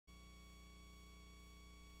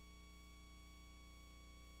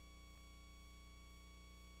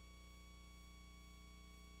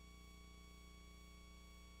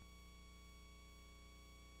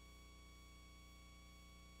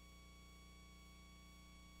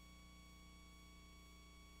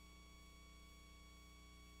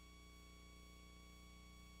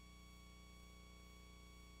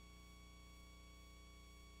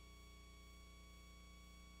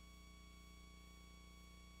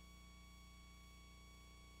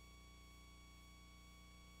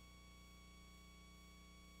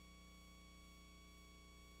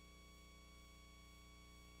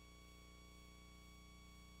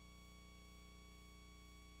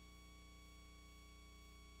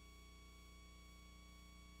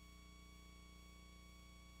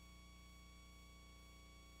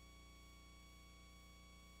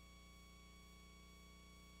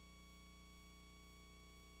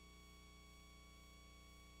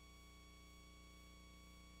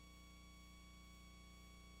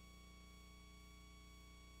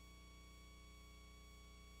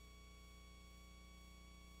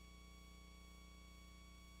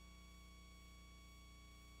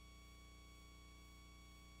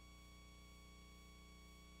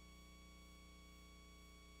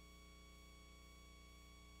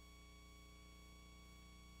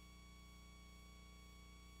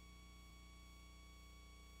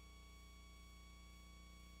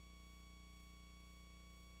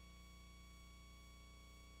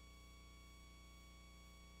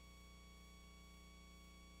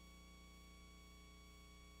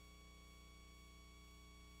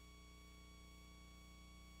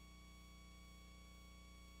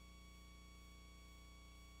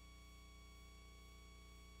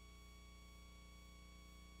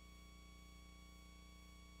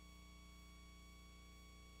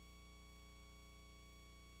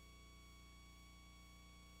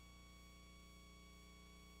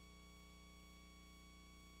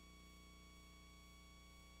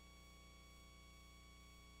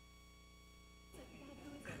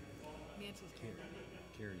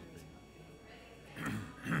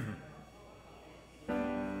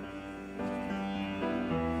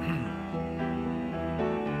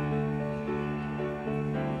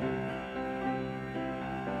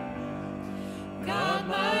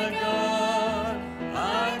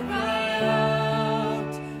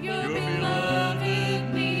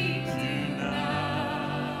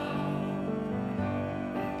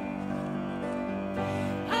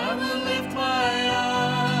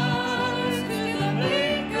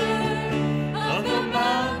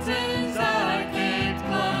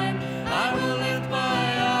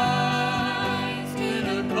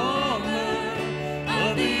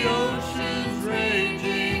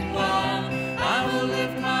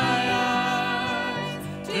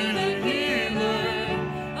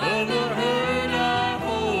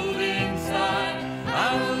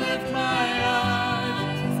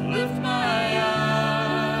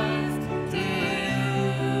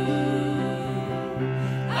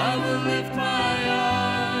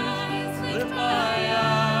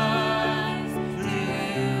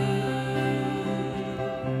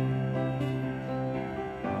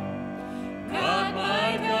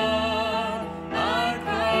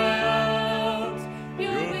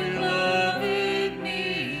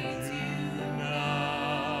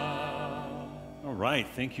right.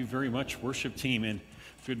 Thank you very much, worship team. And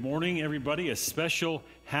good morning, everybody. A special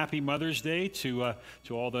happy Mother's Day to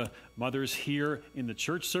all the mothers here in the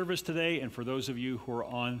church service today, and for those of you who are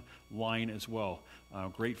online as well.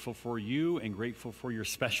 Grateful for you and grateful for your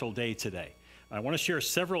special day today. I want to share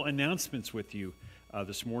several announcements with you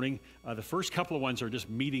this morning. The first couple of ones are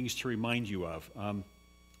just meetings to remind you of.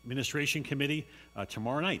 Administration Committee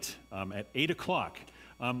tomorrow night at 8 o'clock.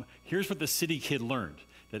 Here's what the city kid learned.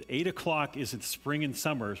 That 8 o'clock is in spring and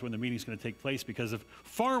summer is when the meeting's going to take place because of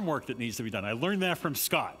farm work that needs to be done. I learned that from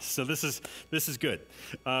Scott, so this is good.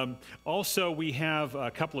 Also, we have a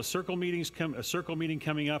couple of circle meetings. A circle meeting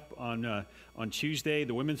coming up on Tuesday.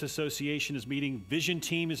 The Women's Association is meeting. Vision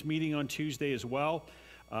Team is meeting on Tuesday as well.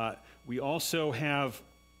 We also have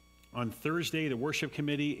on Thursday the Worship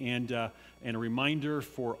Committee and a reminder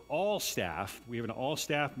for all staff. We have an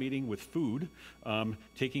all-staff meeting with food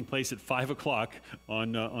taking place at 5 o'clock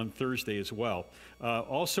on Thursday as well.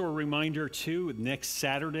 Also a reminder, too, next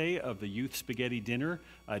Saturday of the Youth Spaghetti Dinner.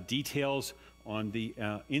 Details on the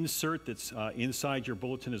insert that's inside your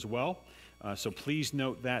bulletin as well. So please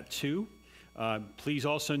note that, too. Please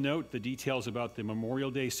also note the details about the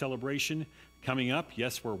Memorial Day celebration coming up.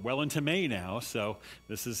 Yes, we're well into May now, so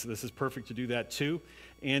this is perfect to do that too.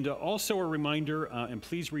 And also a reminder, and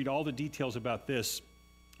please read all the details about this,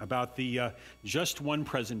 about the Just One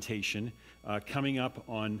presentation coming up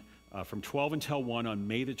on from 12 until 1 on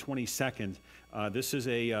May the 22nd. This is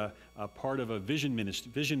a part of a Vision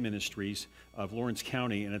Ministries of Lawrence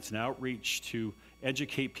County, and it's an outreach to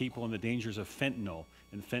educate people on the dangers of fentanyl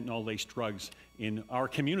and fentanyl-laced drugs in our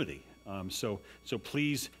community. So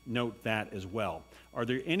please note that as well. Are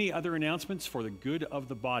there any other announcements for the good of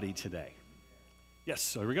the body today?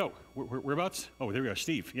 Yes, there we go. Whereabouts? Oh, there we go.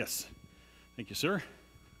 Steve, yes. Thank you, sir.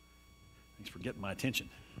 Thanks for getting my attention.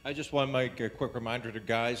 I just want to make a quick reminder to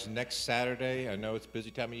guys, next Saturday, I know it's a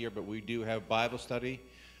busy time of year, but we do have Bible study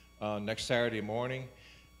next Saturday morning.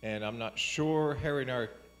 And I'm not sure, Harry and I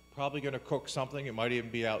are probably going to cook something. It might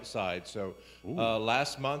even be outside. So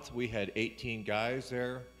last month we had 18 guys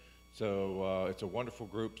there. So it's a wonderful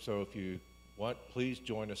group. So if you want, please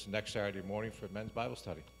join us next Saturday morning for men's Bible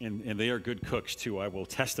study. And they are good cooks, too. I will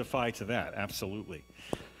testify to that, absolutely.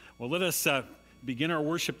 Well, let us begin our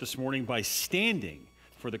worship this morning by standing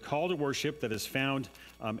for the call to worship that is found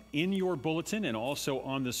in your bulletin and also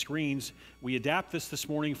on the screens. We adapt this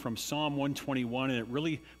morning from Psalm 121, and it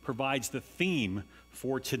really provides the theme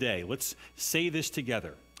for today. Let's say this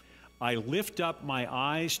together. I lift up my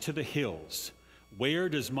eyes to the hills. Where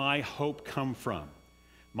does my hope come from?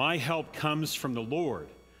 My help comes from the Lord,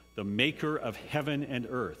 the maker of heaven and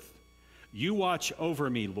earth. You watch over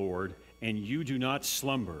me, Lord, and you do not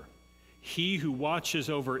slumber. He who watches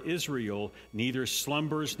over Israel neither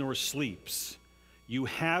slumbers nor sleeps. You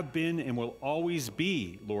have been and will always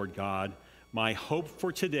be, Lord God, my hope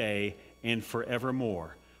for today and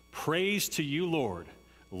forevermore. Praise to you, Lord.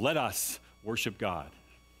 Let us worship God.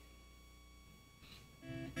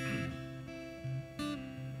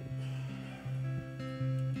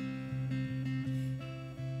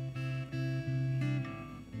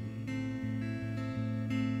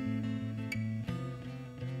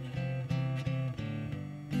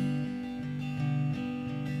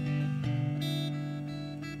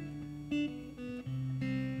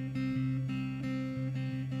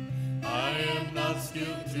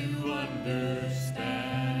 Skilled to understand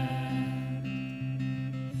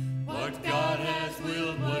what God has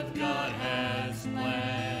willed, what God has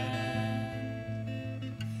planned.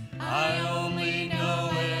 I only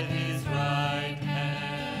know at His right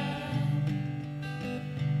hand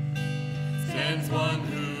stands one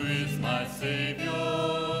who is my Savior.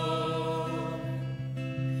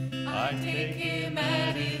 I take Him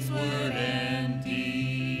at His word and deed.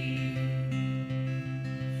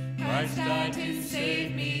 Christ died to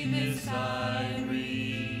save me, this I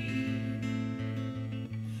read.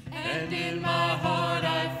 And in my heart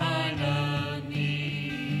I find a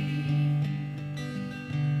need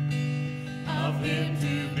of Him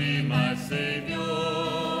to be my Savior,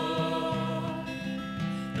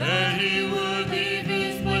 that He would leave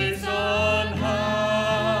His place on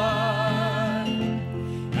high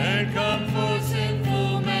and come for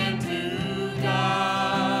sinful men to die.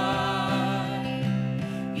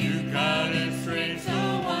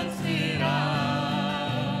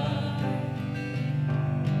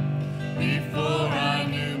 Before I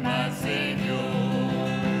knew my Savior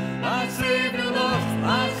loves,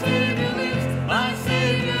 my Savior lives, my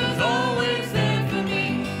Savior's always there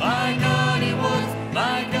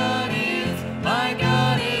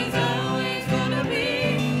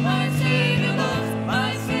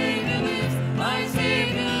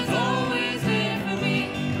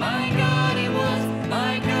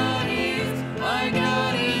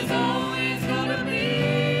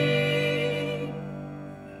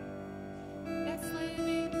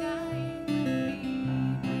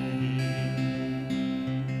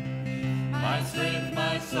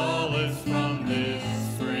solace from this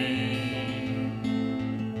spring.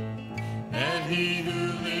 And he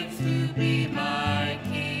who lives to be my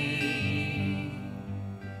king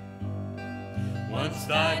once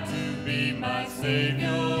died to be my Savior,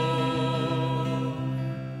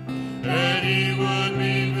 that he would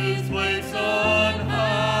leave his place on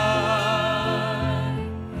high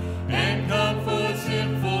and come for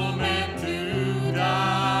sinful men to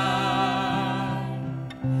die.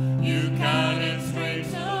 You counted strange,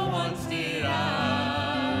 so once did I,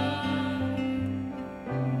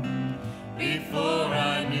 before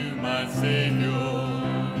I knew my Savior.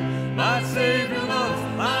 My Savior loves,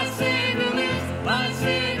 my Savior lives, my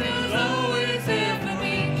Savior's always there for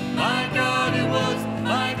me. My God he was,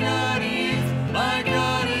 my God he is, my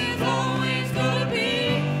God is always gonna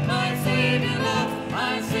be. My Savior loves,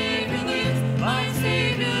 my Savior lives, my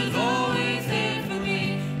Savior's always there for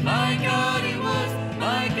me. My God he was,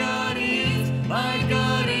 my God he is, my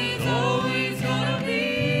God is always gonna be.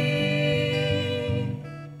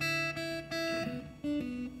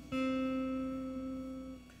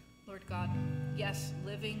 Lord God, yes,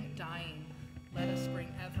 living, dying, let us bring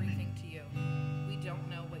everything to you. We don't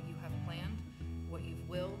know what you have planned, what you've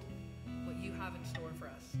willed, what you have in store for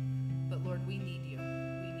us. But Lord, we need you.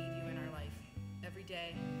 We need you in our life. Every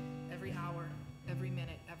day, every hour, every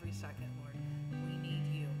minute, every second, Lord. We need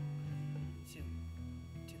you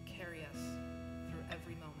to carry us through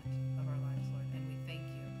every moment of our lives, Lord. And we thank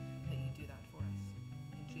you that you do that for us.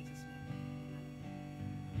 In Jesus' name,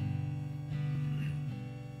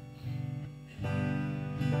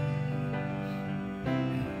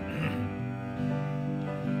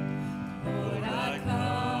 Lord, I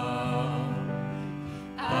come,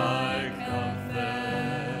 I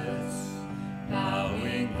confess,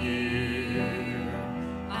 bowing here,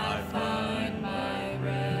 I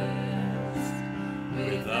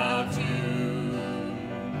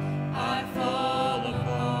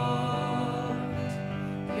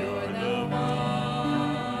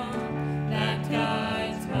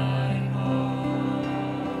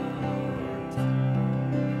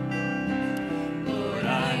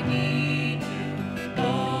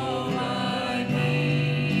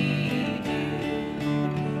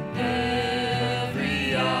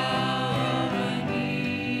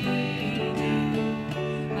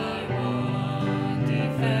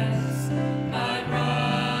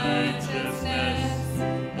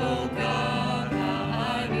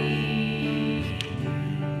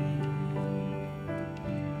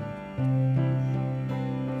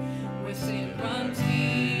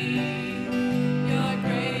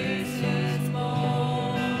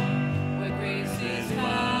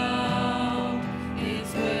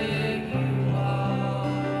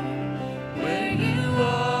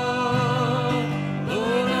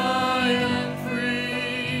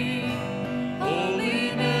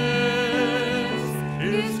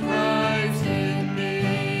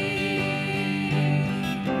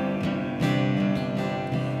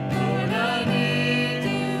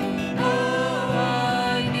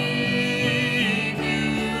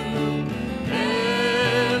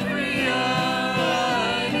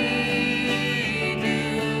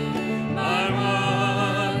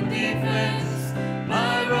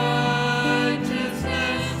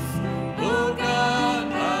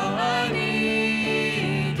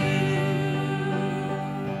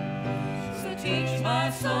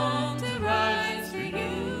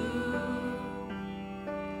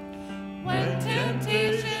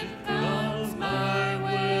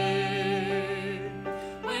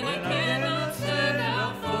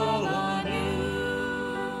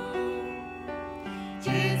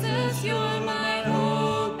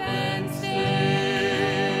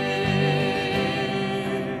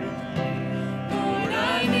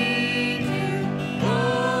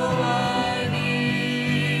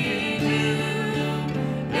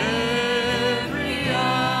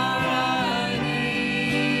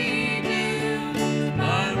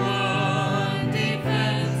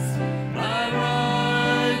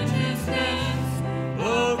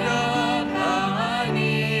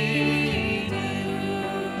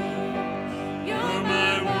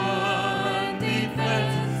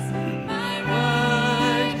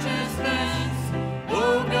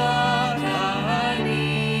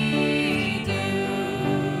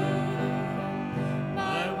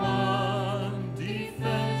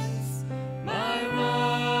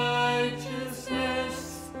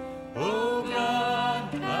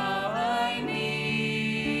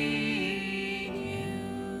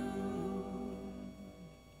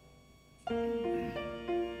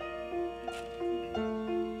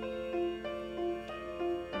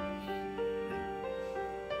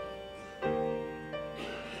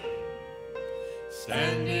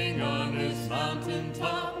Standing on this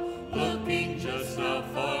mountaintop, looking just how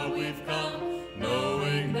far we've come,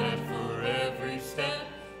 knowing that for every step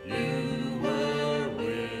you were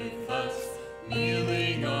with us.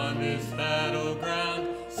 Kneeling on this battleground,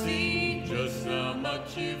 seeing just how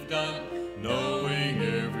much you've done, knowing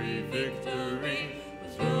every victory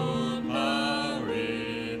was your power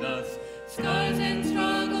in us. Scars and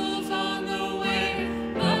struggles on the way,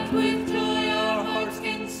 but with joy our hearts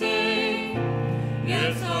can say,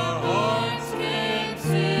 yes, our hearts can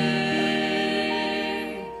say.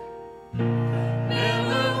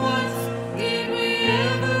 Never once did we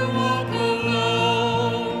ever walk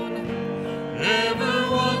alone.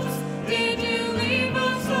 Never once did you leave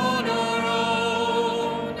us on our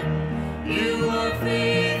own. You are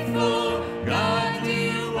faithful, God,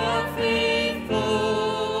 you are faithful.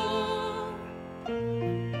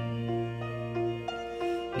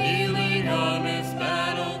 Kneeling on this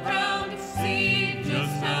battleground, seeing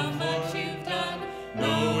just how much you've done,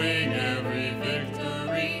 knowing every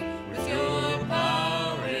victory was your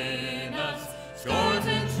power in us. Scars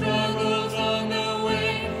and struggles on the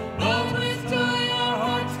way, but with joy our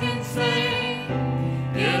hearts can say,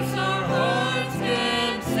 yes, our hearts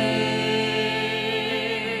can say.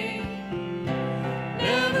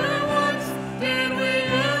 Never once did we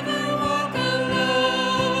ever walk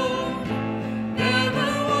alone.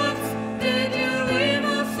 Never once did you leave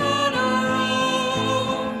us on our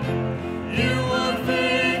own. You are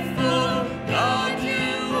faithful, God,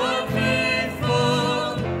 you are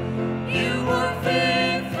faithful. You are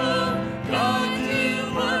faithful, God, you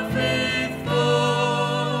are faithful.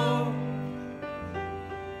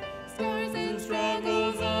 Scars and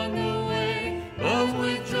struggles on the way, but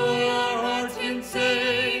with joy our hearts can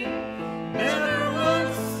say, never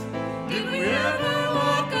once did we ever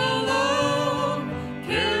walk alone.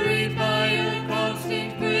 Carried by your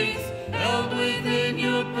constant grace, held within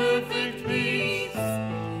your perfect peace.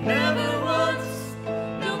 Never once,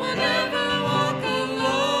 no one ever walk alone.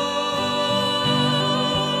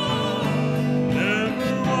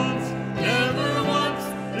 Never once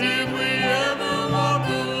did we ever walk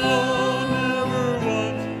alone.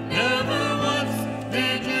 Never once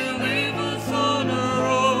did you leave us on our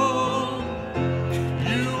own.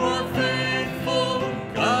 You are faithful,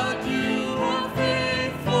 God, you are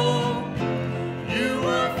faithful. You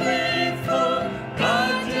are faithful,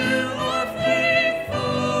 God, you are faithful.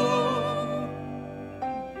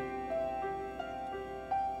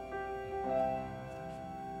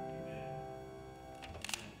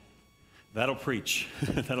 That'll preach.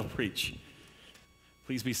 That'll preach.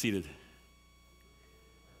 Please be seated.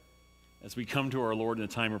 As we come to our Lord in a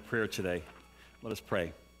time of prayer today, let us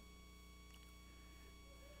pray.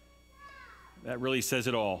 That really says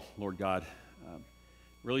it all, Lord God.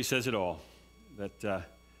 Really says it all, that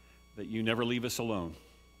you never leave us alone.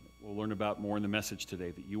 We'll learn about more in the message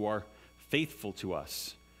today, that you are faithful to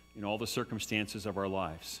us in all the circumstances of our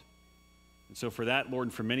lives. And so for that, Lord,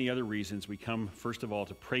 and for many other reasons, we come, first of all,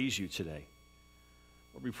 to praise you today.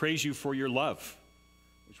 Lord, we praise you for your love,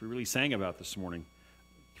 which we really sang about this morning,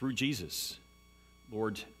 through Jesus.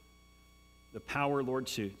 Lord, the power, Lord,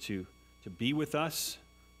 to be with us,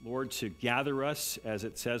 Lord, to gather us, as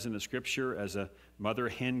it says in the scripture, as a mother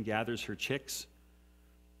hen gathers her chicks.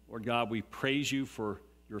 Lord God, we praise you for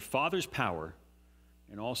your Father's power,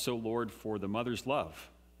 and also, Lord, for the mother's love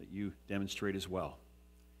that you demonstrate as well.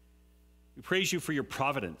 We praise you for your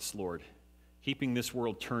providence, Lord, keeping this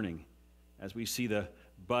world turning as we see the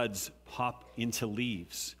buds pop into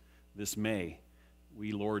leaves this May.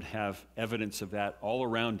 We, Lord, have evidence of that all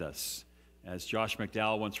around us. As Josh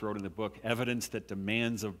McDowell once wrote in the book, evidence that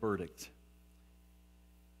demands a verdict.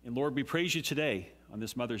 And Lord, we praise you today on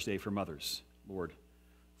this Mother's Day for mothers, Lord,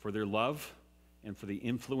 for their love and for the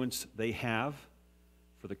influence they have,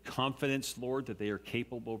 for the confidence, Lord, that they are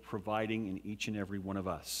capable of providing in each and every one of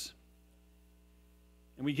us.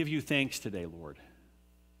 And we give you thanks today, Lord,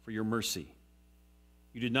 for your mercy.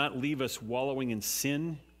 You did not leave us wallowing in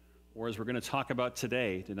sin, or as we're going to talk about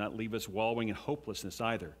today, did not leave us wallowing in hopelessness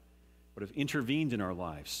either, but have intervened in our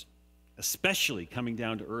lives, especially coming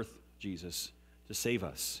down to earth, Jesus, to save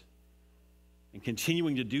us, and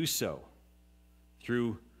continuing to do so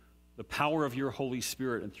through the power of your Holy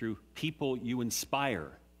Spirit and through people you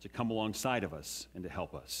inspire to come alongside of us and to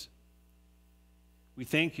help us. We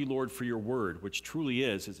thank you, Lord, for your word, which truly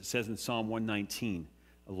is, as it says in Psalm 119,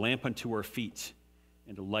 a lamp unto our feet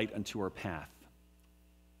and a light unto our path.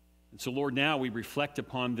 And so, Lord, now we reflect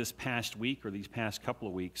upon this past week or these past couple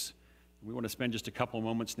of weeks. We want to spend just a couple of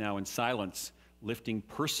moments now in silence, lifting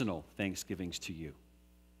personal thanksgivings to you.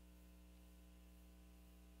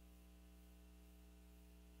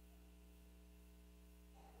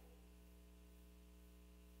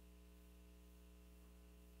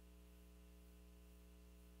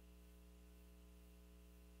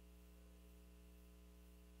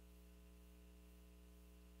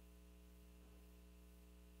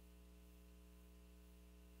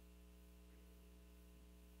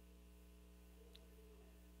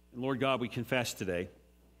 Lord God, we confess today.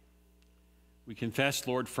 We confess,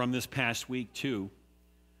 Lord, from this past week too,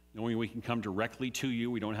 knowing we can come directly to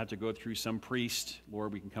you. We don't have to go through some priest.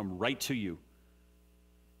 Lord, we can come right to you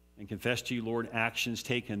and confess to you, Lord, actions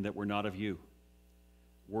taken that were not of you,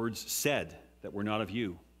 words said that were not of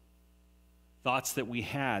you, thoughts that we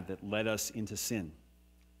had that led us into sin.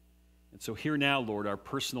 And so here now, Lord, our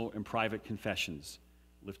personal and private confessions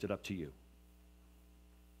lifted up to you.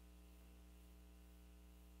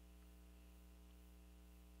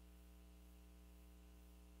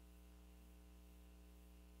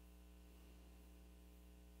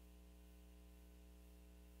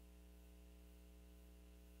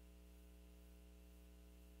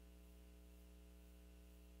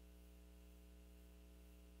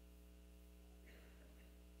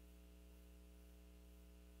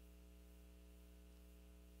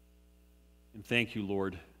 And thank you,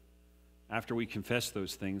 Lord, after we confess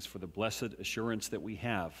those things, for the blessed assurance that we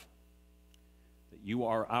have that you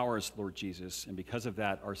are ours, Lord Jesus, and because of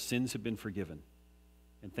that, our sins have been forgiven.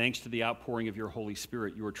 And thanks to the outpouring of your Holy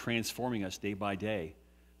Spirit, you are transforming us day by day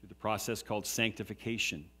through the process called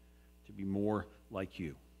sanctification to be more like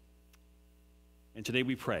you. And today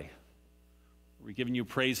we pray. We're giving you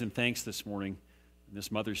praise and thanks this morning on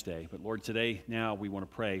this Mother's Day. But Lord, today, now we want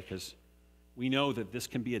to pray because we know that this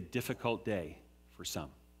can be a difficult day for some.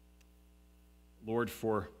 Lord,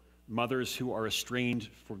 for mothers who are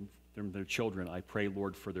estranged from their children, I pray,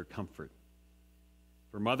 Lord, for their comfort.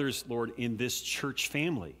 For mothers, Lord, in this church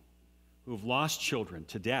family who have lost children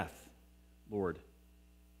to death, Lord,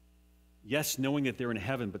 yes, knowing that they're in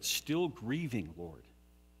heaven, but still grieving, Lord,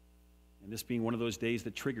 and this being one of those days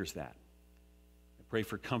that triggers that. I pray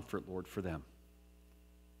for comfort, Lord, for them.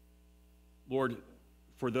 Lord,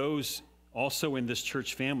 for those also in this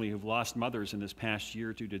church family who've lost mothers in this past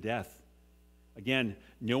year due to death. Again,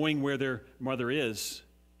 knowing where their mother is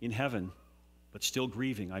in heaven, but still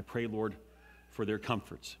grieving, I pray, Lord, for their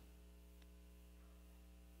comforts.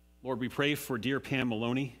 Lord, we pray for dear Pam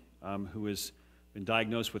Maloney, who has been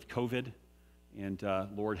diagnosed with COVID, and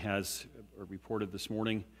Lord has reported this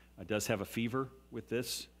morning does have a fever with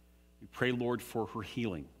this. We pray, Lord, for her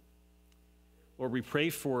healing. Lord, we pray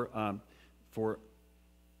for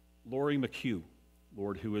Lori McHugh,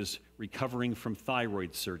 Lord, who is recovering from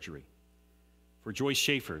thyroid surgery. For Joyce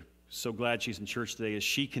Schaefer, so glad she's in church today as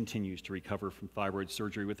she continues to recover from thyroid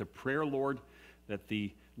surgery with a prayer, Lord, that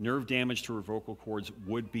the nerve damage to her vocal cords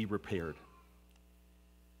would be repaired.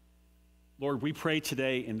 Lord, we pray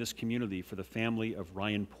today in this community for the family of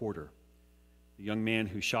Ryan Porter, the young man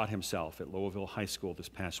who shot himself at Lowellville High School this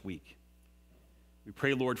past week. We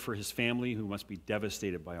pray, Lord, for his family who must be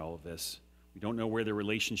devastated by all of this. We don't know where their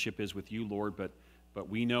relationship is with you, Lord, but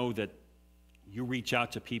we know that you reach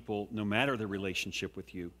out to people no matter their relationship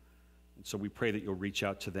with you. And so we pray that you'll reach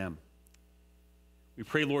out to them. We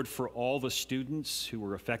pray, Lord, for all the students who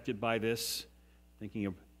were affected by this, thinking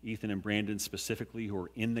of Ethan and Brandon specifically, who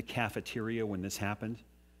were in the cafeteria when this happened.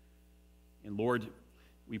 And Lord,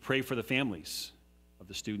 we pray for the families of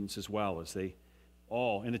the students as well, as they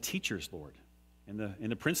all, and the teachers, Lord, and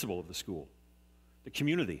the principal of the school, the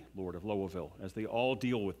community, Lord, of Lowellville, as they all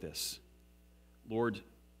deal with this. Lord,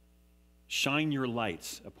 shine your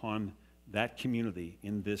lights upon that community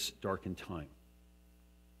in this darkened time.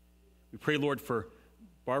 We pray, Lord, for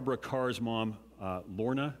Barbara Carr's mom,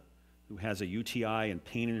 Lorna, who has a UTI and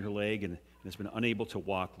pain in her leg and has been unable to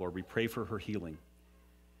walk. Lord, we pray for her healing.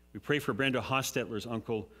 We pray for Brenda Hostetler's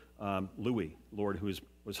uncle, Louis, Lord, who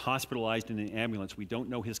was hospitalized in an ambulance. We don't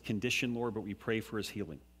know his condition, Lord, but we pray for his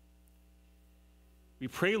healing. We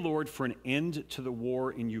pray, Lord, for an end to the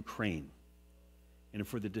war in Ukraine and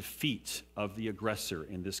for the defeat of the aggressor,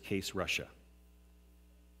 in this case, Russia.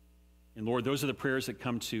 And Lord, those are the prayers that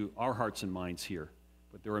come to our hearts and minds here,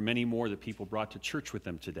 but there are many more that people brought to church with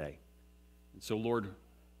them today. And so, Lord,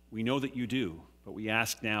 we know that you do, but we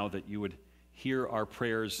ask now that you would hear our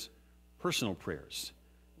prayers, personal prayers,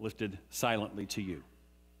 lifted silently to you.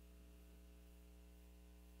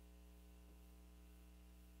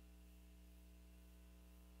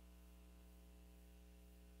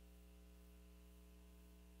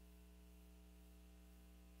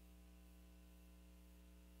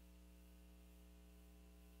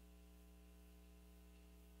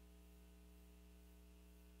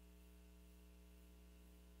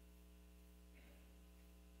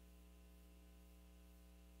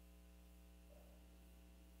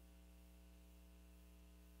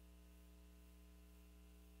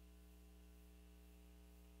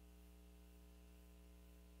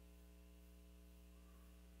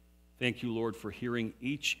 Thank you, Lord, for hearing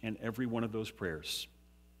each and every one of those prayers.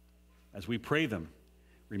 As we pray them,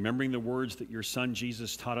 remembering the words that your Son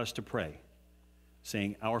Jesus taught us to pray,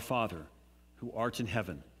 saying, Our Father, who art in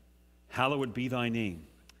heaven, hallowed be thy name.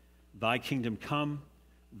 Thy kingdom come,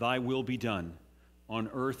 thy will be done, on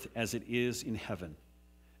earth as it is in heaven.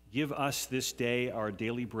 Give us this day our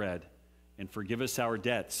daily bread, and forgive us our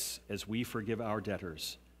debts as we forgive our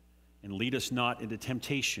debtors. And lead us not into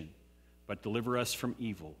temptation, but deliver us from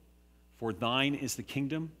evil. For thine is the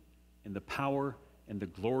kingdom, and the power, and the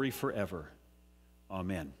glory forever.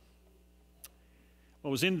 Amen. Well,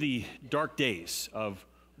 it was in the dark days of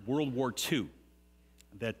World War II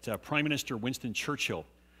that Prime Minister Winston Churchill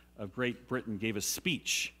of Great Britain gave a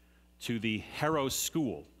speech to the Harrow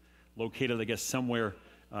School, located, I guess, somewhere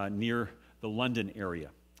near the London area.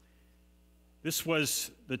 This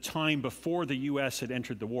was the time before the U.S. had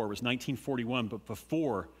entered the war. It was 1941, but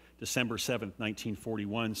before December 7th,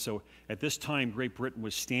 1941. So at this time, Great Britain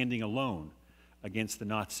was standing alone against the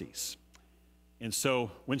Nazis. And so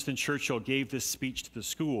Winston Churchill gave this speech to the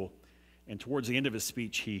school, and towards the end of his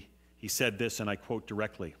speech, he said this, and I quote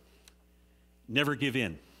directly, "Never give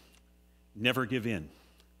in. Never give in.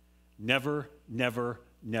 Never, never,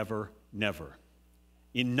 never, never.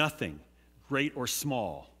 In nothing, great or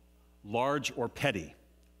small, large or petty.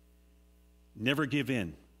 Never give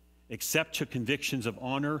in, except to convictions of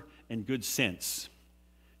honor and good sense.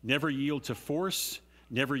 Never yield to force,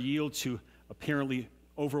 never yield to apparently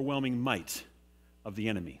overwhelming might of the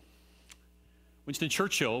enemy." Winston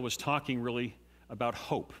Churchill was talking really about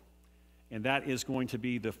hope, and that is going to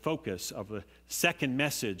be the focus of the second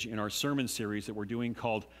message in our sermon series that we're doing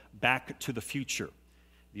called Back to the Future.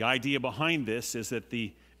 The idea behind this is that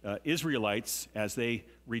the Israelites, as they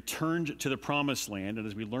returned to the Promised Land, and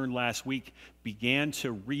as we learned last week, began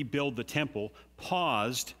to rebuild the temple,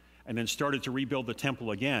 paused, and then started to rebuild the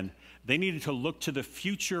temple again. They needed to look to the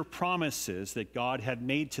future promises that God had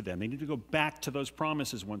made to them. They needed to go back to those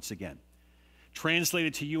promises once again.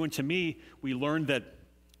 Translated to you and to me, we learned that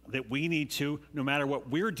we need to, no matter what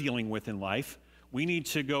we're dealing with in life, we need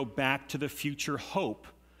to go back to the future hope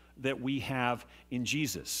that we have in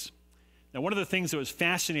Jesus. Now, one of the things that was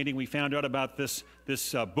fascinating we found out about this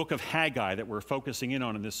book of Haggai that we're focusing in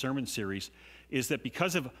on in this sermon series is that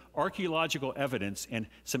because of archaeological evidence and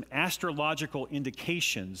some astrological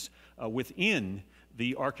indications within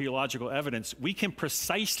the archaeological evidence, we can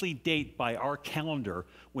precisely date by our calendar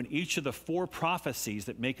when each of the 4 prophecies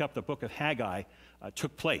that make up the book of Haggai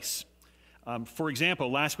took place. For example,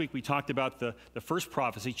 last week we talked about the first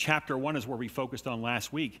prophecy. Chapter 1 is where we focused on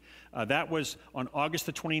last week. That was on August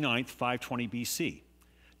the 29th, 520 BC.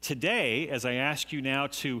 Today, as I ask you now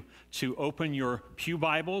to open your pew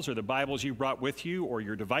Bibles or the Bibles you brought with you or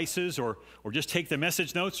your devices or just take the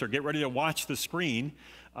message notes or get ready to watch the screen,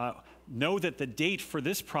 know that the date for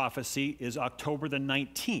this prophecy is October the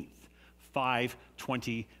 19th,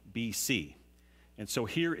 520 BC. And so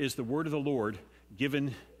here is the word of the Lord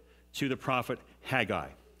given to the prophet Haggai.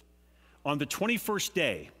 On the 21st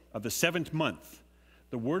day of the 7th month,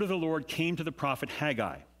 the word of the Lord came to the prophet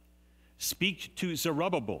Haggai. Speak to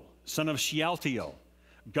Zerubbabel, son of Shealtiel,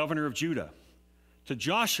 governor of Judah, to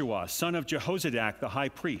Joshua, son of Jehozadak, the high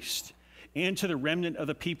priest, and to the remnant of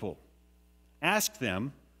the people. Ask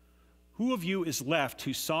them, who of you is left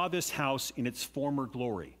who saw this house in its former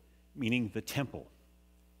glory, meaning the temple?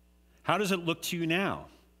 How does it look to you now?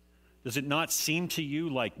 Does it not seem to you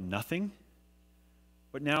like nothing?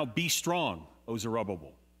 But now be strong, O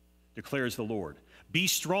Zerubbabel, declares the Lord. Be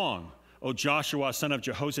strong, O Joshua, son of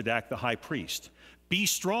Jehozadak, the high priest. Be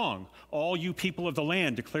strong, all you people of the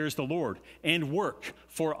land, declares the Lord, and work,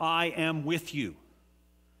 for I am with you,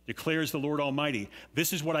 declares the Lord Almighty.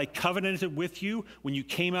 This is what I covenanted with you when you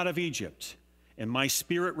came out of Egypt, and my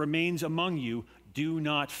spirit remains among you. Do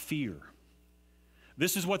not fear.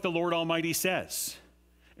 This is what the Lord Almighty says.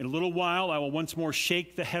 In a little while, I will once more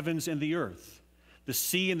shake the heavens and the earth, the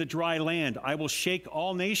sea and the dry land. I will shake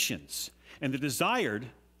all nations, and the desired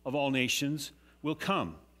of all nations will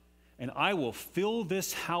come, and I will fill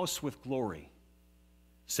this house with glory,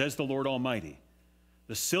 says the Lord Almighty.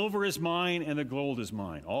 The silver is mine and the gold is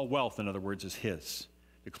mine. All wealth, in other words, is his,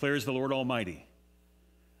 declares the Lord Almighty.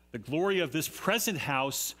 The glory of this present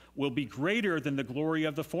house will be greater than the glory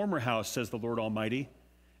of the former house, says the Lord Almighty.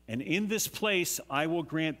 And in this place I will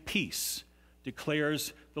grant peace,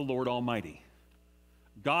 declares the Lord Almighty.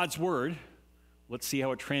 God's word, let's see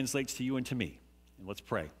how it translates to you and to me. And let's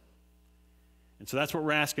pray. And so that's what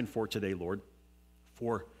we're asking for today, Lord,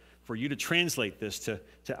 for you to translate this to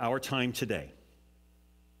our time today.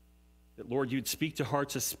 That, Lord, you'd speak to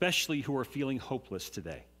hearts especially who are feeling hopeless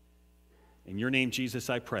today. In your name, Jesus,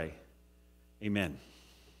 I pray. Amen.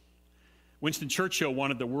 Winston Churchill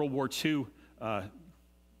wanted the World War II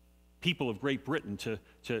people of Great Britain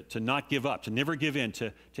to not give up, to never give in,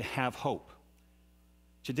 to have hope.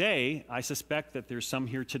 Today, I suspect that there's some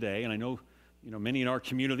here today, and I know many in our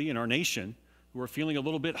community, in our nation, who are feeling a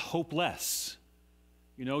little bit hopeless.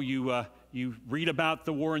 You read about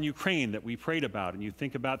the war in Ukraine that we prayed about, and you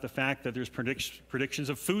think about the fact that there's predictions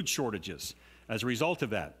of food shortages as a result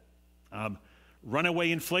of that.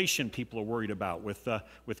 Runaway inflation people are worried about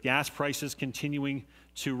with gas prices continuing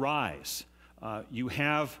to rise. You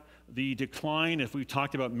have the decline, as we've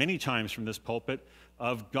talked about many times from this pulpit,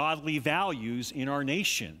 of godly values in our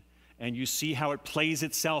nation. And you see how it plays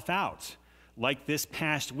itself out, like this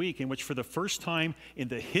past week, in which for the first time in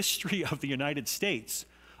the history of the United States,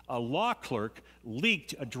 a law clerk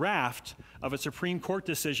leaked a draft of a Supreme Court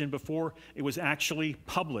decision before it was actually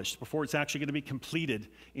published, before it's actually going to be completed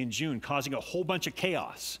in June, causing a whole bunch of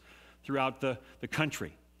chaos throughout the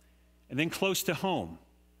country. And then close to home,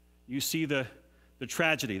 you see the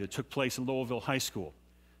tragedy that took place in Lowellville High School,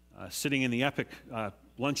 sitting in the epic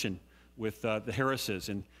luncheon with the Harrises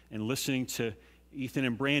and listening to Ethan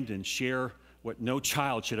and Brandon share what no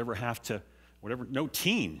child should ever have to, no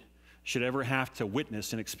teen should ever have to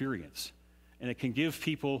witness and experience. And it can give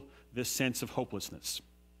people this sense of hopelessness.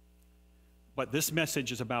 But this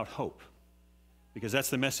message is about hope, because that's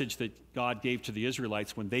the message that God gave to the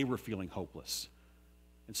Israelites when they were feeling hopeless.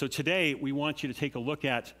 And so today, we want you to take a look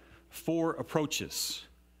at 4 approaches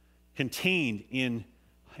contained in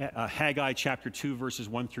Haggai chapter 2, verses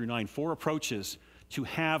 1 through 9. 4 approaches to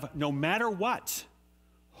have, no matter what,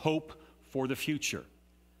 hope for the future.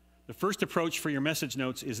 The first approach for your message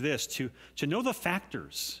notes is this: to know the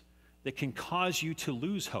factors that can cause you to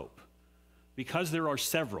lose hope, because there are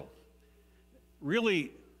several.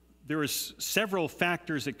 Really, there is several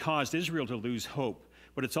factors that caused Israel to lose hope,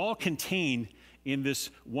 but it's all contained in this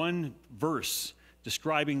one verse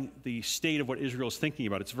describing the state of what Israel is thinking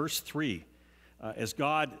about. It's verse 3. As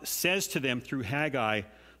God says to them through Haggai,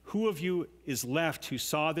 "Who of you is left who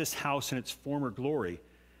saw this house in its former glory?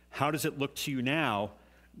 How does it look to you now?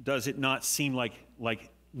 Does it not seem like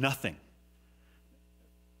nothing?"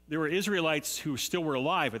 There were Israelites who still were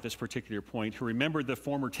alive at this particular point who remembered the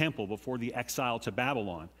former temple before the exile to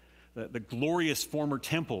Babylon, the glorious former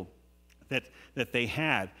temple that they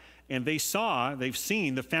had. And they've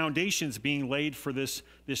seen the foundations being laid for this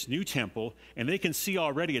new temple, and they can see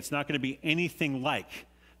already it's not going to be anything like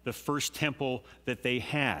the first temple that they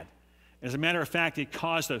had. As a matter of fact, it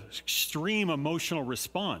caused an extreme emotional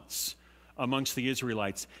response amongst the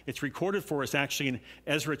Israelites. It's recorded for us actually in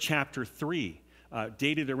Ezra chapter 3,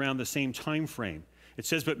 dated around the same time frame. It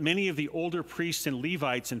says, "But many of the older priests and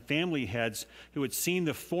Levites and family heads who had seen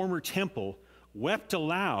the former temple wept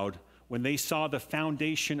aloud when they saw the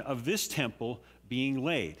foundation of this temple being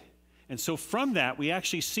laid." And so from that, we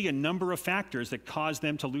actually see a number of factors that cause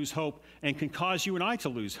them to lose hope and can cause you and I to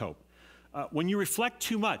lose hope. When you reflect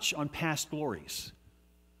too much on past glories,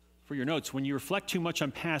 for your notes, when you reflect too much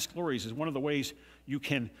on past glories is one of the ways you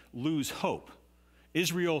can lose hope.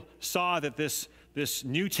 Israel saw that this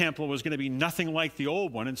new temple was going to be nothing like the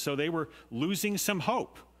old one, and so they were losing some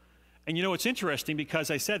hope. And it's interesting because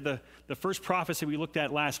I said the first prophecy we looked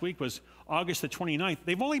at last week was August the 29th.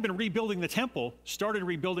 They've only been rebuilding the temple, started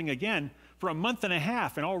rebuilding again for a month and a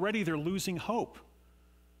half, and already they're losing hope.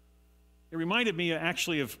 It reminded me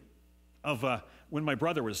actually of when my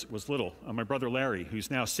brother was little, my brother Larry, who's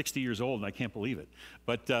now 60 years old, and I can't believe it.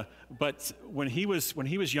 But when he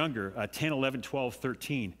was younger, 10, 11, 12,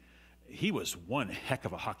 13, he was one heck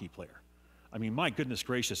of a hockey player. I mean, my goodness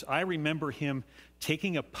gracious. I remember him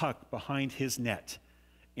taking a puck behind his net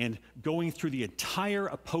and going through the entire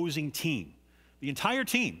opposing team,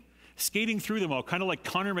 skating through them all, kind of like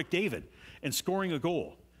Connor McDavid, and scoring a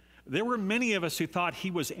goal. There were many of us who thought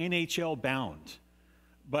he was NHL bound.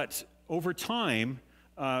 But over time,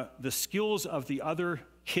 the skills of the other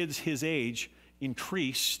kids his age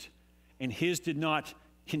increased, and his did not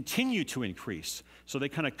continue to increase. So they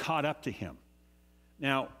kind of caught up to him.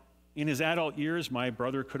 Now, in his adult years, my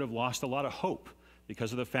brother could have lost a lot of hope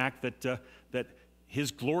because of the fact that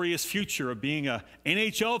his glorious future of being an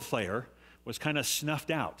NHL player was kind of snuffed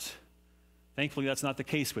out. Thankfully, that's not the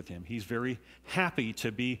case with him. He's very happy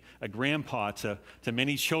to be a grandpa to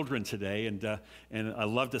many children today, and I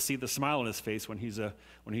love to see the smile on his face when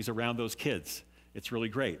he's around those kids. It's really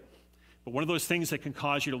great. But one of those things that can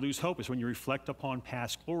cause you to lose hope is when you reflect upon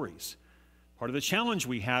past glories. Part of the challenge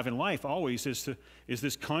we have in life always is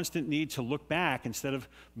this constant need to look back instead of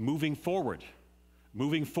moving forward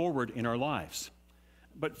in our lives.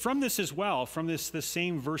 But from this as well, from this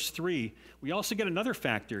same verse 3, we also get another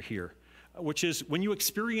factor here, which is when you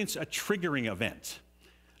experience a triggering event.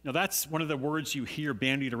 Now, that's one of the words you hear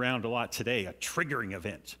bandied around a lot today, a triggering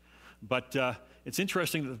event. But it's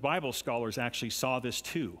interesting that the Bible scholars actually saw this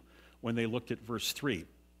too when they looked at verse 3.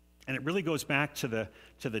 And it really goes back to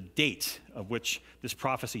the date of which this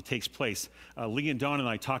prophecy takes place. Lee and Don and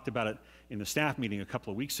I talked about it in the staff meeting a couple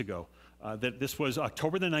of weeks ago, that this was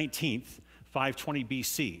October the 19th, 520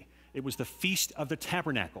 BC. It was the Feast of the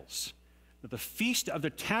Tabernacles. The Feast of the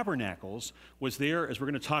Tabernacles was there, as we're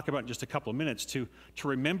going to talk about in just a couple of minutes, to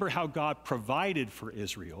remember how God provided for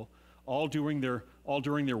Israel all during their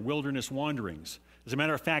wilderness wanderings. As a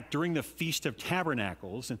matter of fact, during the Feast of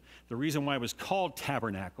Tabernacles, and the reason why it was called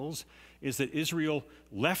Tabernacles is that Israel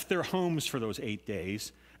left their homes for those 8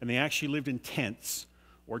 days, and they actually lived in tents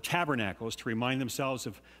or tabernacles to remind themselves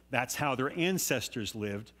of that's how their ancestors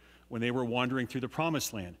lived when they were wandering through the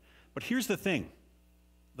Promised Land. But here's the thing.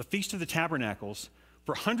 The Feast of the Tabernacles,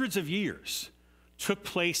 for hundreds of years, took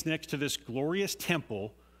place next to this glorious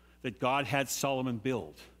temple that God had Solomon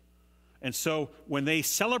build. And so when they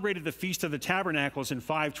celebrated the Feast of the Tabernacles in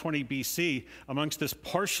 520 BC amongst this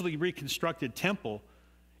partially reconstructed temple,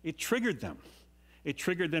 it triggered them. It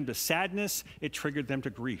triggered them to sadness. It triggered them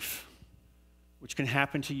to grief, which can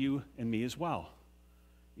happen to you and me as well.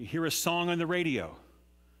 You hear a song on the radio.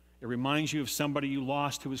 It reminds you of somebody you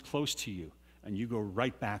lost who was close to you, and you go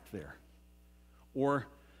right back there. Or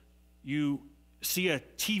you see a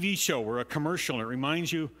TV show or a commercial, and it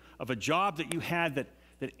reminds you of a job that you had that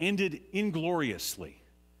ended ingloriously,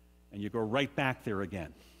 and you go right back there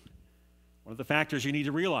again. One of the factors you need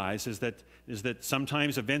to realize is that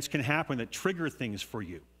sometimes events can happen that trigger things for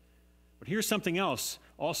you. But here's something else,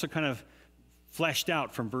 also kind of fleshed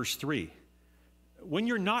out from verse 3. When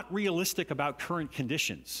you're not realistic about current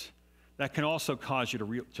conditions, that can also cause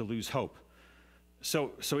you to lose hope.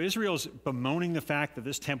 So Israel's bemoaning the fact that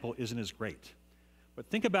this temple isn't as great. But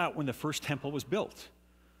think about when the first temple was built.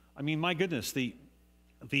 I mean, my goodness,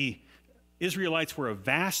 the Israelites were a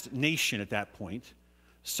vast nation at that point.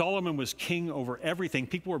 Solomon was king over everything.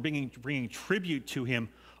 People were bringing tribute to him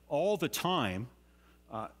all the time.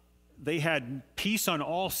 They had peace on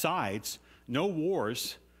all sides, no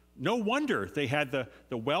wars. No wonder they had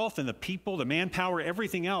the wealth and the people, the manpower,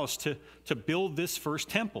 everything else to build this first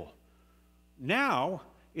temple. Now,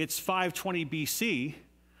 it's 520 BC.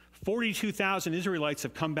 42,000 Israelites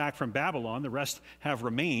have come back from Babylon. The rest have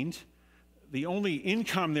remained. The only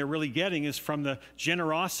income they're really getting is from the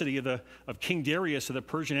generosity of King Darius of the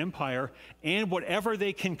Persian Empire and whatever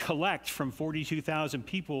they can collect from 42,000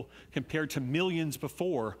 people compared to millions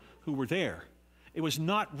before who were there. It was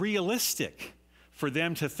not realistic for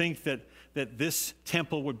them to think that this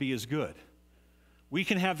temple would be as good. We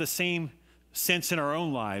can have the same sense in our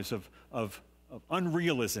own lives of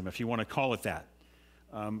unrealism, if you want to call it that.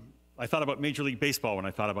 I thought about Major League Baseball when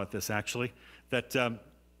I thought about this, actually, that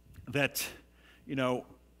you know,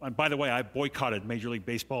 and by the way, I boycotted Major League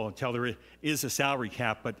Baseball until there is a salary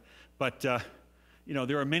cap, but you know,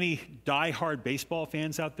 there are many die-hard baseball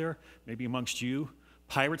fans out there, maybe amongst you,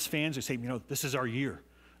 Pirates fans who say, you know, this is our year.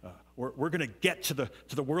 We're going to get to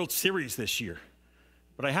the World Series this year.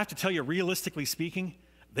 But I have to tell you, realistically speaking,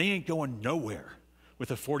 they ain't going nowhere with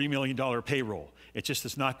a $40 million payroll. It just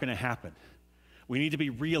is not going to happen. We need to be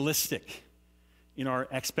realistic in our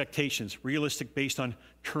expectations, realistic based on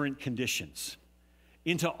current conditions.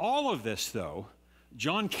 Into all of this, though,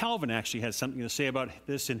 John Calvin actually has something to say about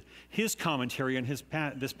this in his commentary on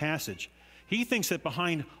this passage. He thinks that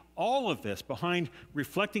behind all of this, behind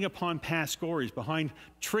reflecting upon past glories, behind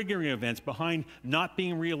triggering events, behind not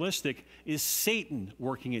being realistic, is Satan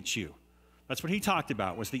working at you. That's what he talked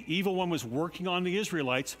about, was the evil one was working on the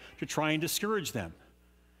Israelites to try and discourage them.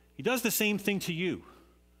 He does the same thing to you.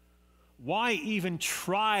 Why even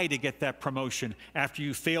try to get that promotion after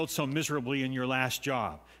you failed so miserably in your last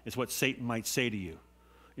job, is what Satan might say to you.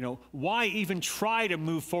 You know, why even try to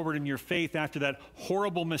move forward in your faith after that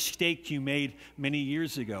horrible mistake you made many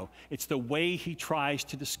years ago? It's the way he tries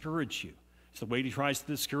to discourage you. It's the way he tries to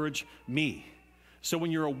discourage me. So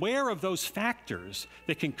when you're aware of those factors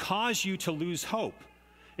that can cause you to lose hope,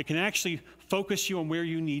 it can actually focus you on where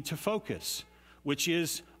you need to focus, which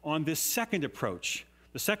is on this second approach.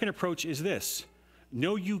 The second approach is this.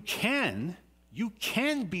 No, you can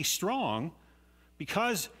be strong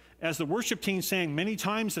because, as the worship team sang many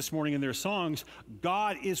times this morning in their songs,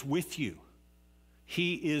 God is with you.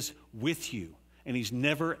 He is with you, and he's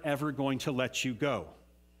never, ever going to let you go.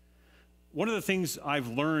 One of the things I've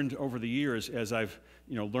learned over the years as I've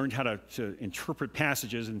learned how to interpret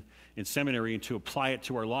passages in seminary and to apply it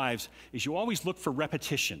to our lives is you always look for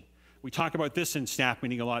repetition. We talk about this in staff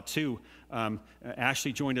meeting a lot too.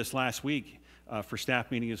 Ashley joined us last week. for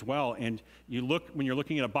staff meeting as well. And you look, when you're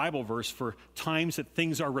looking at a Bible verse, for times that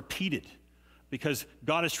things are repeated, because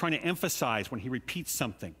God is trying to emphasize when he repeats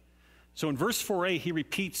something. So in verse 4a, he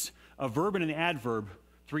repeats a verb and an adverb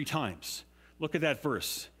 3 times. Look at that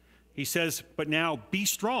verse. He says, "But now be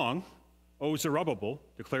strong, O Zerubbabel,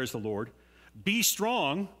 declares the Lord. Be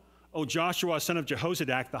strong, O Joshua, son of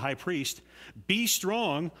Jehozadak, the high priest. Be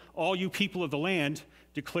strong, all you people of the land,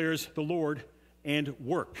 declares the Lord, and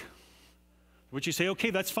work." Would you say,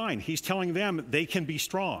 okay, that's fine. He's telling them they can be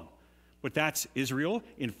strong. But that's Israel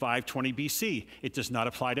in 520 BC. It does not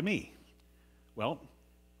apply to me. Well,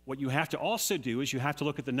 what you have to also do is you have to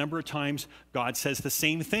look at the number of times God says the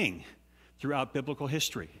same thing throughout biblical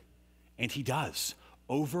history. And he does,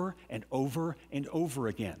 over and over and over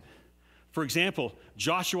again. For example,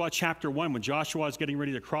 Joshua chapter 1, when Joshua is getting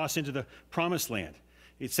ready to cross into the promised land,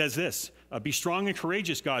 it says this, "Be strong and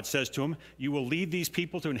courageous," God says to him. "You will lead these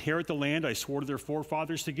people to inherit the land I swore to their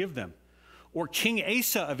forefathers to give them." Or King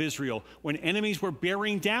Asa of Israel, when enemies were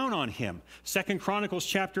bearing down on him. 2 Chronicles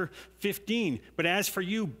chapter 15, "But as for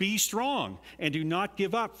you, be strong and do not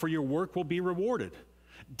give up, for your work will be rewarded."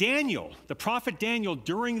 Daniel, the prophet Daniel,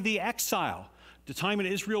 during the exile, the time when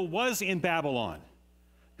Israel was in Babylon,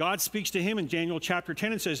 God speaks to him in Daniel chapter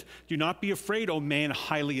 10 and says, "Do not be afraid, O man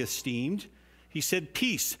highly esteemed." He said,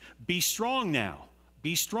 "Peace, be strong now,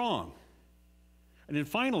 be strong." And then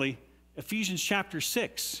finally, Ephesians chapter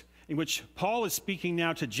 6, in which Paul is speaking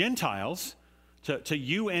now to Gentiles, to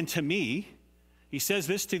you and to me. He says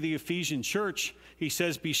this to the Ephesian church. He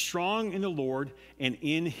says, "Be strong in the Lord and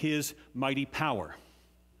in his mighty power."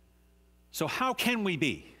 So how can we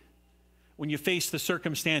be when you face the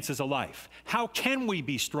circumstances of life? How can we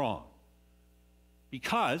be strong?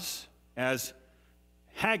 Because, as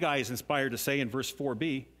Haggai is inspired to say in verse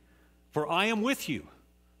 4b, "For I am with you,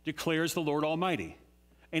 declares the Lord Almighty."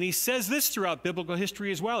 And he says this throughout biblical history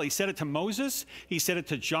as well. He said it to Moses. He said it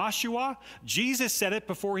to Joshua. Jesus said it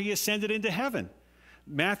before he ascended into heaven.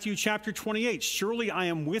 Matthew chapter 28, "Surely I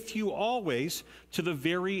am with you always to the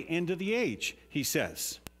very end of the age," he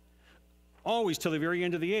says. Always to the very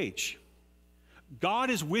end of the age. God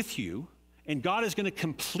is with you, and God is going to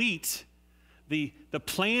complete the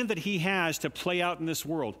plan that he has to play out in this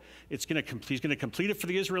world. He's going to complete it for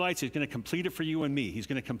the Israelites. He's going to complete it for you and me. He's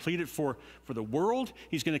going to complete it for the world.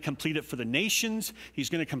 He's going to complete it for the nations. He's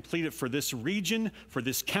going to complete it for this region, for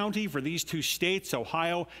this county, for these 2 states,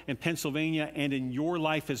 Ohio and Pennsylvania, and in your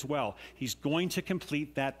life as well. He's going to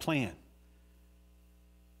complete that plan.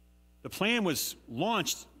 The plan was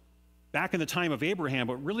launched back in the time of Abraham,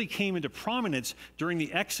 but really came into prominence during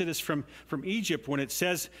the Exodus from Egypt, when it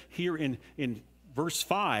says here in verse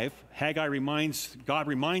 5, God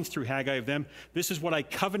reminds through Haggai of them, "This is what I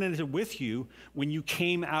covenanted with you when you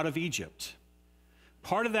came out of Egypt."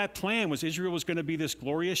 Part of that plan was Israel was going to be this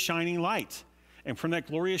glorious shining light. And from that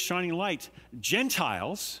glorious shining light,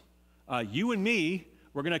 Gentiles, you and me,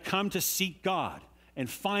 were going to come to seek God and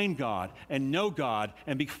find God and know God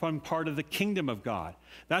and become part of the kingdom of God.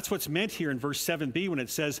 That's what's meant here in verse 7b when it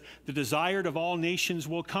says, "The desired of all nations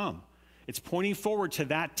will come." It's pointing forward to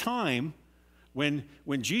that time when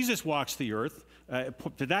Jesus walks the earth,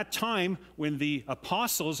 to that time when the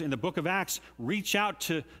apostles in the book of Acts reach out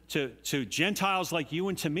to Gentiles like you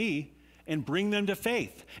and to me and bring them to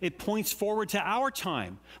faith. It points forward to our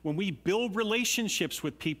time when we build relationships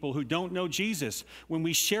with people who don't know Jesus, when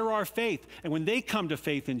we share our faith, and when they come to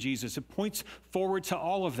faith in Jesus. It points forward to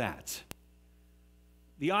all of that.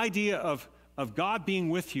 The idea of God being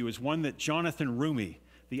with you is one that Jonathan Rumi,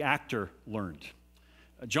 the actor, learned.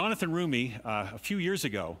 Jonathan Rumi, a few years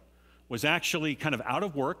ago, was actually kind of out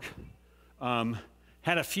of work,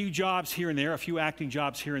 had a few jobs here and there, a few acting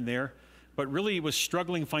jobs here and there, but really was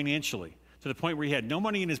struggling financially to the point where he had no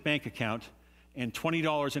money in his bank account and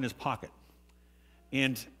 $20 in his pocket.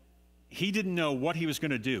 And he didn't know what he was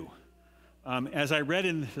going to do. As I read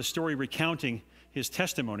in the story recounting his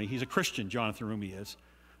testimony, he's a Christian, Jonathan Rumi is,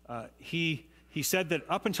 he said that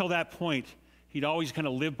up until that point, he'd always kind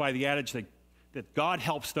of lived by the adage that God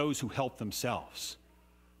helps those who help themselves.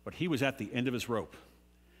 But he was at the end of his rope.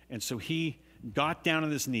 And so he got down on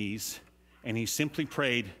his knees and he simply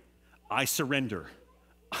prayed, "I surrender,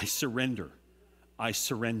 I surrender, I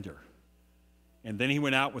surrender." And then he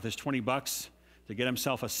went out with his $20 to get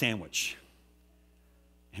himself a sandwich.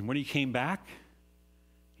 And when he came back,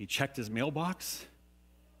 he checked his mailbox,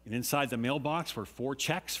 and inside the mailbox were 4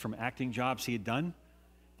 checks from acting jobs he had done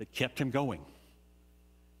that kept him going.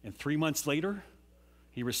 And 3 months later,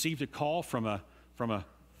 he received a call from a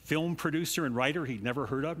film producer and writer he'd never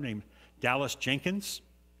heard of named Dallas Jenkins,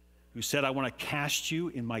 who said, "I want to cast you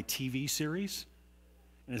in my TV series."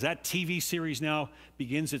 And as that TV series now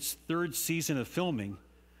begins its third season of filming,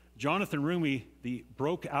 Jonathan Roumie, the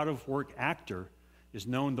broke out-of-work actor, is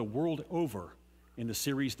known the world over in the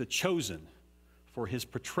series The Chosen for his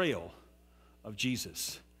portrayal of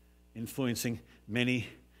Jesus, influencing many,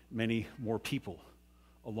 many more people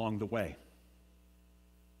along the way.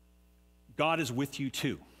 God is with you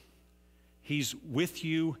too. He's with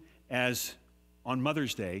you as on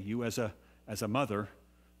Mother's Day, you as a mother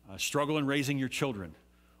struggle in raising your children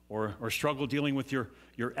or struggle dealing with your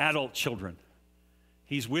adult children.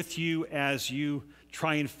 He's with you as you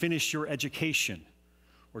try and finish your education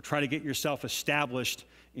or try to get yourself established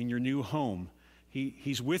in your new home.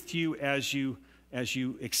 He's with you as you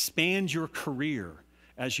expand your career,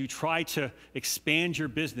 as you try to expand your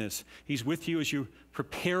business. He's with you as you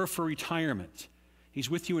prepare for retirement. He's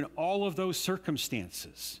with you in all of those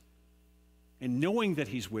circumstances. And knowing that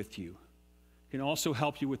he's with you can also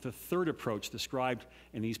help you with the third approach described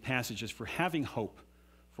in these passages for having hope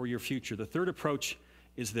for your future. The third approach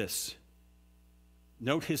is this: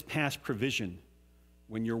 note his past provision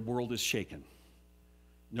when your world is shaken.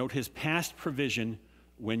 Note his past provision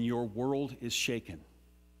when your world is shaken.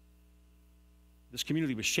 This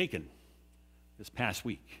community was shaken this past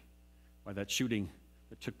week by that shooting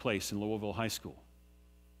that took place in Louisville High School.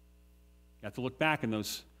 You have to look back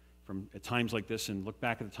at times like this and look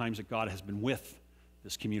back at the times that God has been with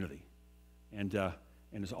this community and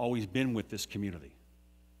has always been with this community.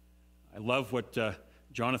 I love what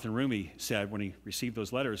Jonathan Roumie said when he received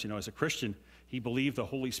those letters. As a Christian, he believed the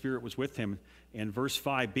Holy Spirit was with him. And verse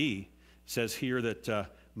 5b says here that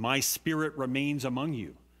my spirit remains among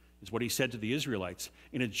you, is what he said to the Israelites.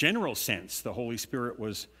 In a general sense, the Holy Spirit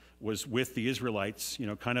was with the Israelites,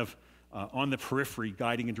 kind of on the periphery,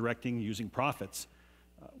 guiding and directing, using prophets.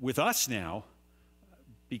 With us now,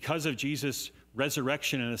 because of Jesus'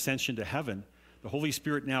 resurrection and ascension to heaven, the Holy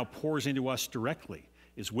Spirit now pours into us directly,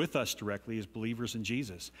 is with us directly as believers in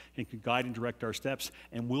Jesus, and can guide and direct our steps,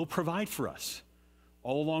 and will provide for us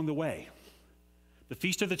all along the way. The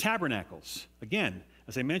Feast of the Tabernacles, again,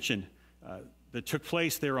 as I mentioned, that took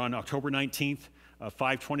place there on October 19th,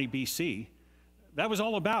 520 BC, that was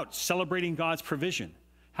all about celebrating God's provision,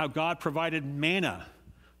 how God provided manna,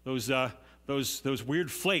 those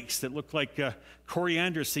weird flakes that looked like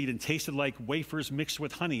coriander seed and tasted like wafers mixed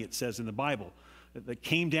with honey, it says in the Bible, that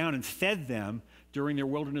came down and fed them during their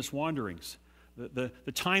wilderness wanderings. The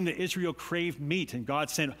time that Israel craved meat and God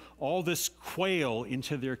sent all this quail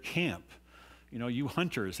into their camp. You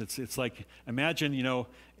hunters, it's like, imagine,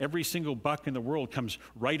 every single buck in the world comes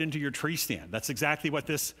right into your tree stand. That's exactly what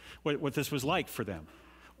this was like for them.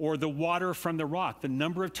 Or the water from the rock, the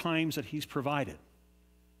number of times that he's provided.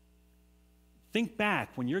 Think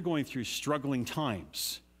back when you're going through struggling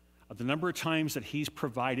times of the number of times that he's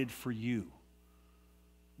provided for you.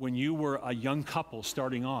 When you were a young couple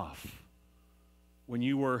starting off, when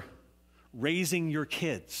you were raising your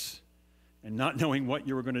kids and not knowing what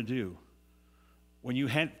you were going to do, when you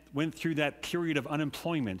went through that period of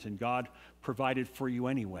unemployment and God provided for you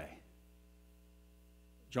anyway.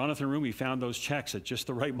 Jonathan Roumie found those checks at just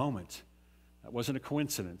the right moment. That wasn't a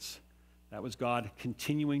coincidence. That was God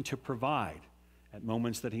continuing to provide at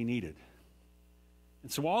moments that he needed.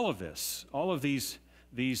 And so all of this, all of these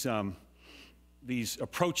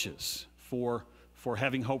approaches for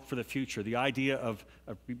having hope for the future, the idea of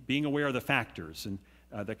being aware of the factors and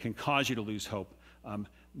that can cause you to lose hope,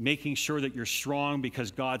 making sure that you're strong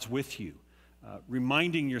because God's with you,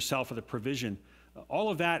 reminding yourself of the provision, all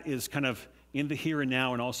of that is kind of in the here and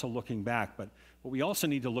now and also looking back. But we also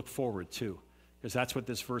need to look forward too, because that's what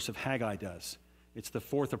this verse of Haggai does. It's the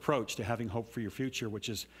fourth approach to having hope for your future, which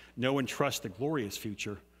is know and trust the glorious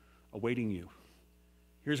future awaiting you.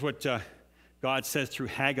 Here's what God says through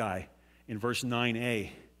Haggai in verse 9a.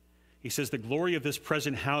 He says, the glory of this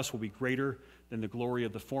present house will be greater than the glory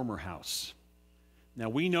of the former house. Now,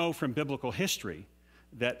 we know from biblical history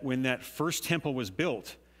that when that first temple was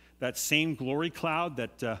built, that same glory cloud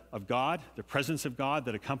of God, the presence of God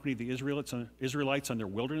that accompanied the Israelites on their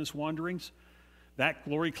wilderness wanderings, that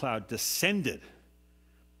glory cloud descended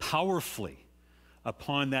powerfully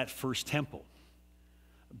upon that first temple.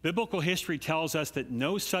 Biblical history tells us that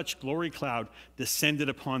no such glory cloud descended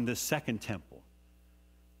upon this second temple.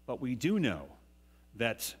 But we do know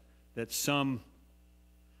that some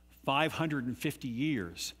 550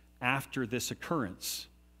 years after this occurrence,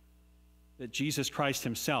 that Jesus Christ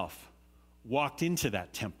himself walked into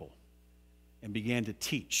that temple and began to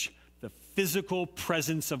teach the physical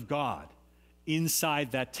presence of God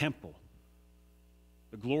inside that temple.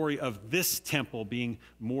 The glory of this temple being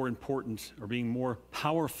more important or being more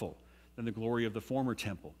powerful than than the glory of the former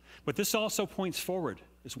temple. But this also points forward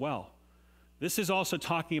as well. This is also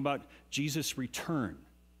talking about Jesus' return,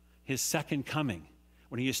 his second coming,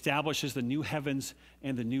 when he establishes the new heavens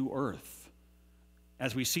and the new earth.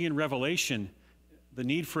 As we see in Revelation, the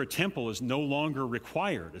need for a temple is no longer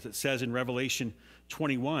required, as it says in Revelation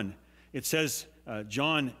 21. It says,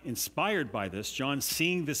 John, inspired by this, John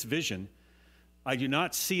seeing this vision, I do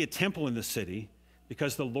not see a temple in the city,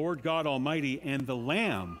 because the Lord God Almighty and the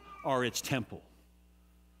Lamb are its temple.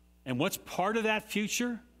 And what's part of that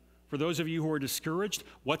future? For those of you who are discouraged,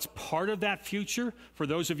 what's part of that future for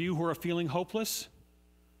those of you who are feeling hopeless?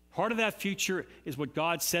 Part of that future is what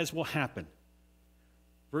God says will happen.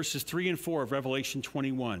 Verses 3 and 4 of Revelation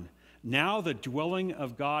 21. Now the dwelling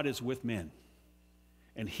of God is with men,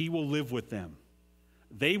 and he will live with them.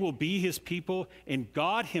 They will be his people, and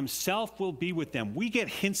God himself will be with them. We get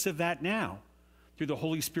hints of that now through the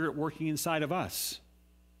Holy Spirit working inside of us.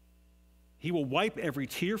 He will wipe every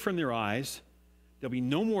tear from their eyes. There'll be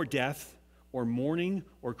no more death or mourning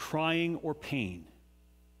or crying or pain,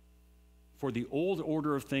 for the old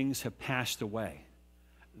order of things have passed away.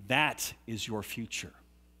 That is your future.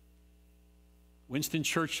 Winston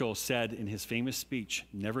Churchill said in his famous speech,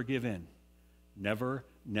 never give in. Never,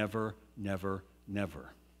 never, never,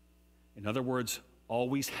 never. In other words,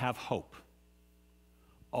 always have hope.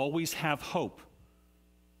 Always have hope.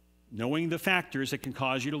 Knowing the factors that can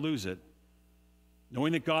cause you to lose it.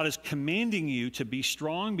 Knowing that God is commanding you to be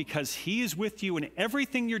strong because he is with you in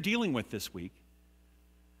everything you're dealing with this week.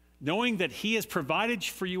 Knowing that he has provided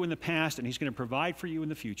for you in the past and he's going to provide for you in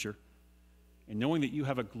the future. And knowing that you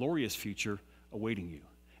have a glorious future awaiting you.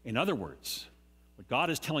 In other words, what God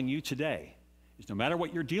is telling you today is no matter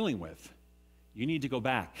what you're dealing with, you need to go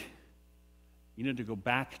back. You need to go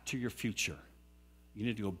back to your future. You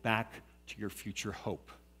need to go back to your future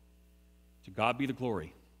hope. To God be the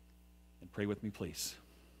glory. And pray with me, please.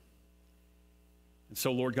 And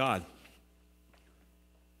so, Lord God,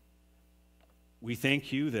 we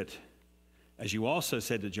thank you that, as you also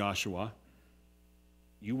said to Joshua,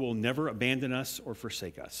 you will never abandon us or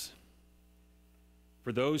forsake us.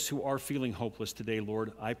 For those who are feeling hopeless today,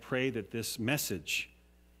 Lord, I pray that this message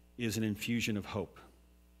is an infusion of hope.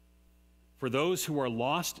 For those who are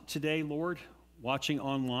lost today, Lord, watching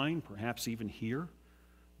online, perhaps even here,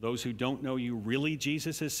 those who don't know you really,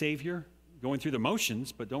 Jesus, as Savior, going through the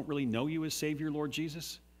motions, but don't really know you as Savior, Lord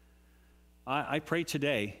Jesus, I pray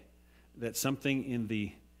today that something in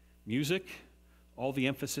the music, all the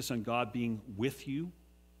emphasis on God being with you,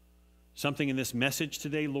 something in this message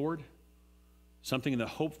today, Lord, something in the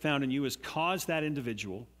hope found in you has caused that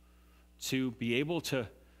individual to be able to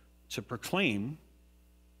proclaim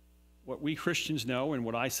what we Christians know and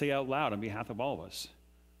what I say out loud on behalf of all of us.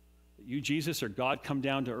 That you, Jesus, are God come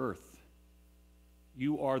down to earth.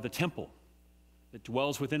 You are the temple that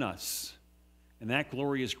dwells within us. And that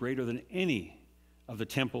glory is greater than any of the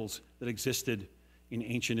temples that existed in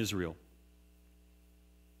ancient Israel.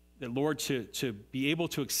 That, Lord, to be able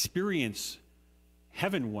to experience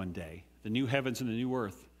heaven one day, the new heavens and the new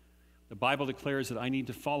earth, the Bible declares that I need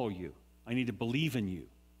to follow you. I need to believe in you.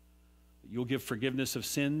 That you'll give forgiveness of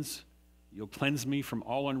sins, you'll cleanse me from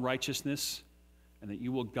all unrighteousness, and that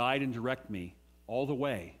you will guide and direct me all the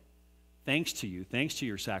way, thanks to you, thanks to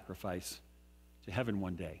your sacrifice, to heaven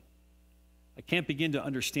one day. I can't begin to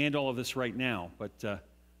understand all of this right now, but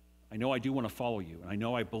I know I do want to follow you, and I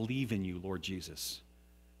know I believe in you, Lord Jesus.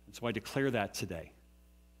 And so I declare that today.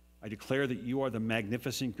 I declare that you are the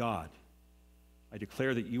magnificent God. I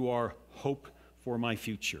declare that you are hope for my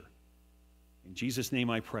future. In Jesus' name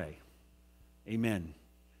I pray. Amen.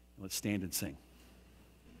 Let's stand and sing.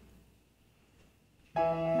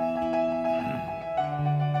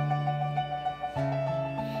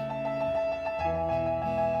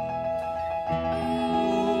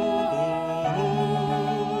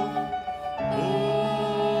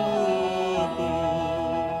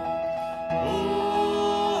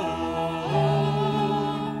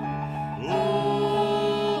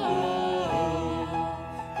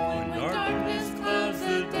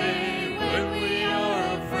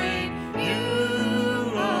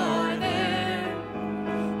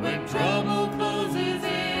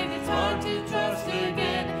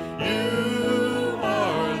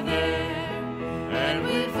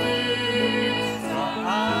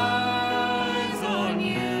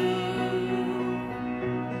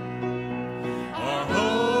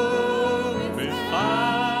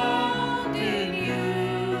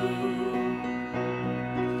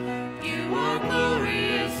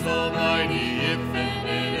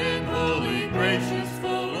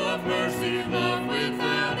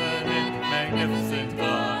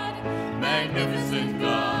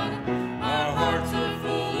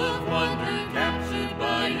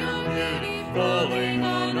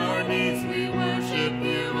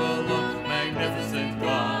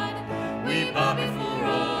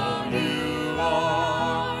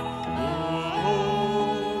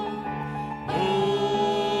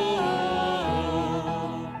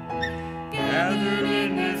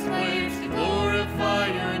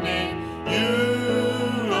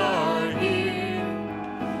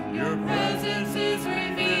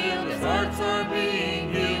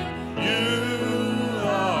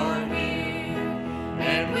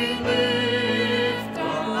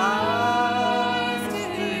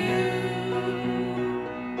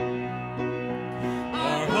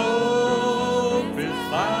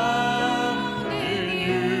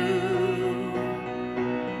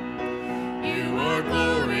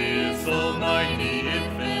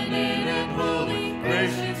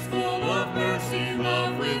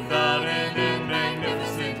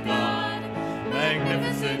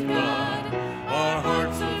 magnificent God. Our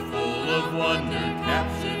hearts are full of wonder,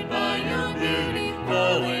 captured by your beauty.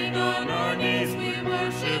 Falling on our knees, we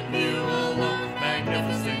worship you alone.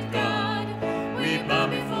 Magnificent God, we bow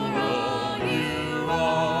before all you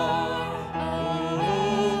are.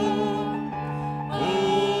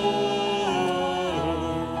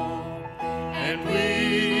 And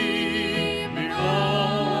we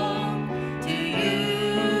belong to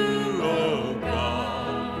you, oh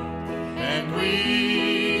God. And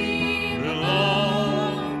we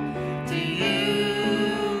belong to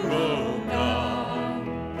you, oh God.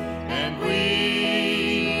 And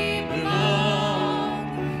we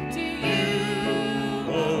belong to you,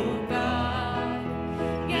 oh God.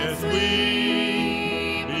 Yes,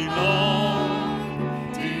 we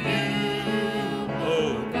belong to you,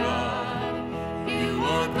 oh God. You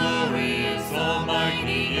are glorious,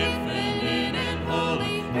 almighty, infinite and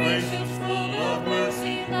holy, gracious, full of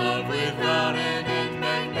mercy, love without end, and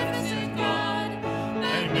magnificent God,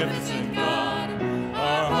 magnificent God.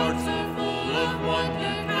 Our hearts are full of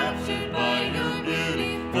wonder, captured by your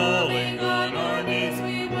beauty. Falling on our knees,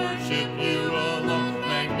 we worship you alone.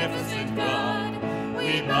 Magnificent God,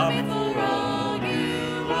 we bow before all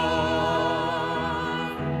you are.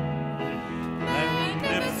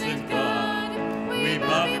 Magnificent God, we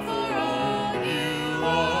bow before all you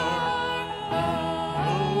are.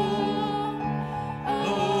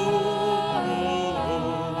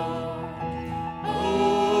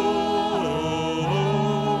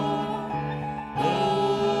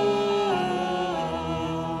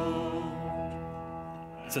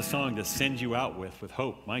 It's a song to send you out with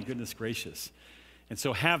hope. My goodness gracious. And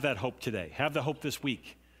so have that hope today. Have the hope this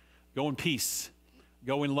week. Go in peace.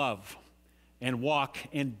 Go in love. And walk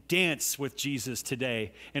and dance with Jesus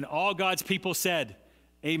today. And all God's people said,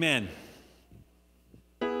 amen.